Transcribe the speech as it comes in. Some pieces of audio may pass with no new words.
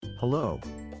Hello.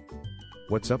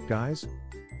 What's up, guys?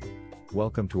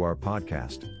 Welcome to our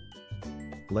podcast.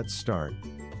 Let's start.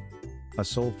 A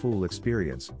soulful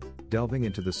experience, delving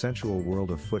into the sensual world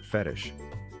of foot fetish.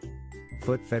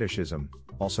 Foot fetishism,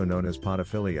 also known as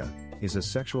podophilia, is a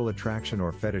sexual attraction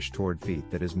or fetish toward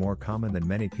feet that is more common than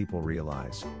many people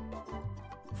realize.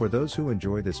 For those who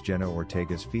enjoy this Jenna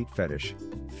Ortega's feet fetish,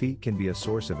 feet can be a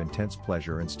source of intense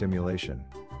pleasure and stimulation.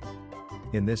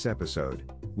 In this episode,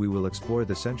 we will explore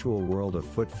the sensual world of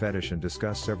foot fetish and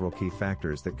discuss several key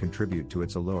factors that contribute to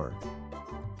its allure.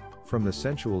 From the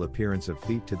sensual appearance of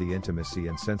feet to the intimacy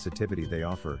and sensitivity they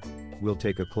offer, we'll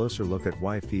take a closer look at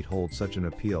why feet hold such an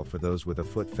appeal for those with a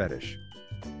foot fetish.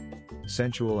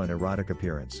 Sensual and erotic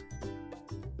appearance.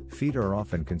 Feet are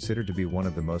often considered to be one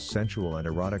of the most sensual and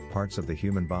erotic parts of the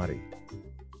human body.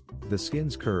 The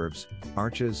skin's curves,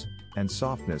 arches, and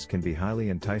softness can be highly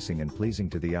enticing and pleasing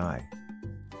to the eye.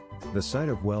 The sight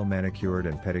of well-manicured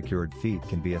and pedicured feet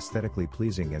can be aesthetically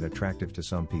pleasing and attractive to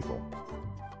some people.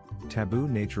 Taboo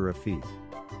nature of feet.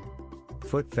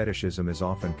 Foot fetishism is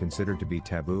often considered to be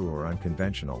taboo or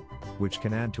unconventional, which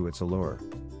can add to its allure.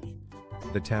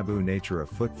 The taboo nature of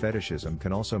foot fetishism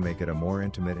can also make it a more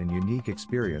intimate and unique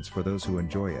experience for those who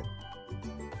enjoy it.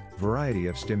 Variety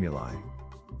of stimuli.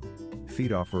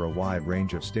 Feet offer a wide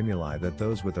range of stimuli that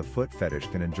those with a foot fetish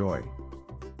can enjoy.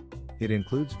 It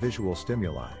includes visual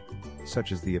stimuli,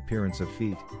 such as the appearance of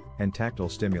feet, and tactile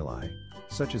stimuli,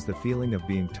 such as the feeling of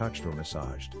being touched or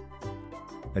massaged.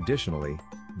 Additionally,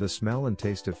 the smell and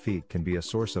taste of feet can be a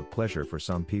source of pleasure for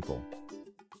some people.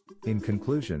 In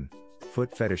conclusion,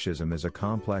 foot fetishism is a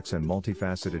complex and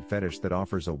multifaceted fetish that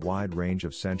offers a wide range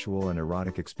of sensual and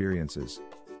erotic experiences.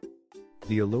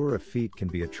 The allure of feet can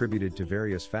be attributed to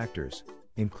various factors,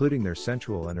 including their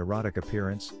sensual and erotic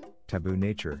appearance, taboo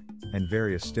nature, and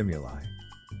various stimuli.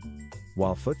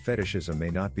 While foot fetishism may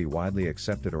not be widely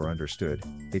accepted or understood,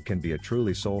 it can be a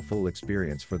truly soulful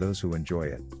experience for those who enjoy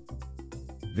it.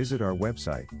 Visit our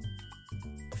website,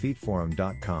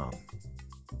 feetforum.com.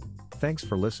 Thanks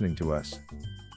for listening to us.